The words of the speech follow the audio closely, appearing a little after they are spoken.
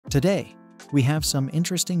Today, we have some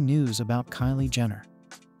interesting news about Kylie Jenner.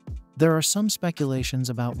 There are some speculations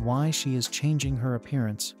about why she is changing her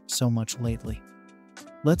appearance so much lately.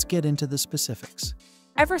 Let's get into the specifics.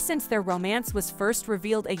 Ever since their romance was first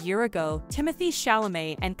revealed a year ago, Timothee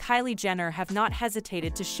Chalamet and Kylie Jenner have not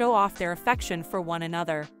hesitated to show off their affection for one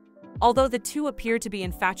another. Although the two appear to be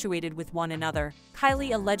infatuated with one another,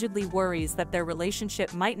 Kylie allegedly worries that their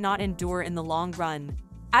relationship might not endure in the long run.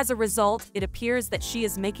 As a result, it appears that she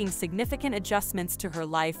is making significant adjustments to her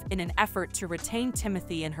life in an effort to retain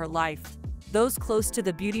Timothee in her life. Those close to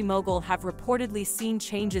the beauty mogul have reportedly seen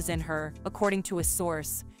changes in her, according to a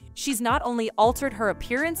source. She's not only altered her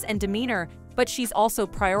appearance and demeanor, but she's also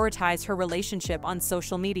prioritized her relationship on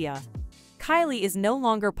social media. Kylie is no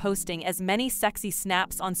longer posting as many sexy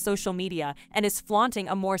snaps on social media and is flaunting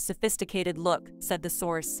a more sophisticated look, said the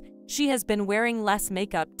source. She has been wearing less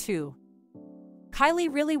makeup, too.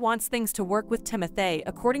 Kylie really wants things to work with Timothee,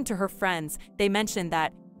 according to her friends. They mentioned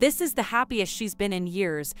that this is the happiest she's been in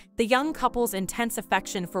years. The young couple's intense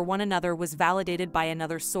affection for one another was validated by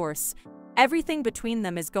another source. Everything between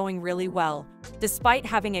them is going really well. Despite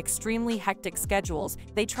having extremely hectic schedules,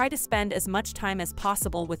 they try to spend as much time as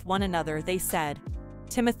possible with one another, they said.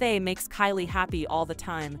 Timothee makes Kylie happy all the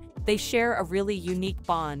time. They share a really unique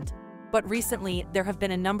bond. But recently, there have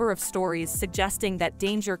been a number of stories suggesting that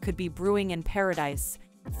danger could be brewing in paradise.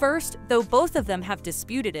 First, though both of them have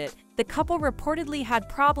disputed it, the couple reportedly had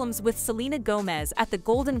problems with Selena Gomez at the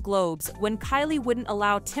Golden Globes when Kylie wouldn't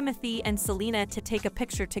allow Timothee and Selena to take a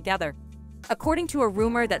picture together. According to a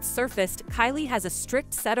rumor that surfaced, Kylie has a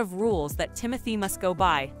strict set of rules that Timothee must go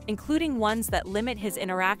by, including ones that limit his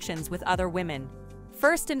interactions with other women.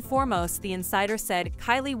 First and foremost, the insider said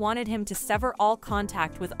Kylie wanted him to sever all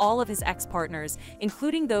contact with all of his ex-partners,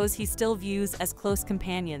 including those he still views as close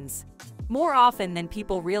companions. More often than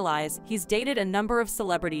people realize, he's dated a number of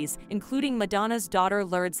celebrities, including Madonna's daughter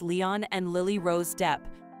Lourdes Leon and Lily Rose Depp.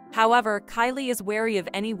 However, Kylie is wary of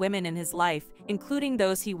any women in his life, including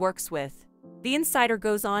those he works with. The insider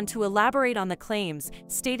goes on to elaborate on the claims,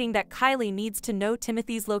 stating that Kylie needs to know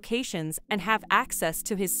Timothee's locations and have access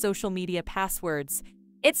to his social media passwords.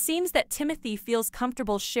 It seems that Timothee feels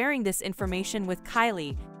comfortable sharing this information with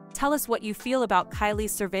Kylie. Tell us what you feel about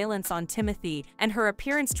Kylie's surveillance on Timothee and her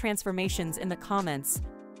appearance transformations in the comments.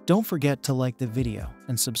 Don't forget to like the video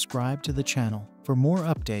and subscribe to the channel for more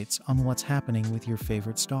updates on what's happening with your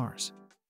favorite stars.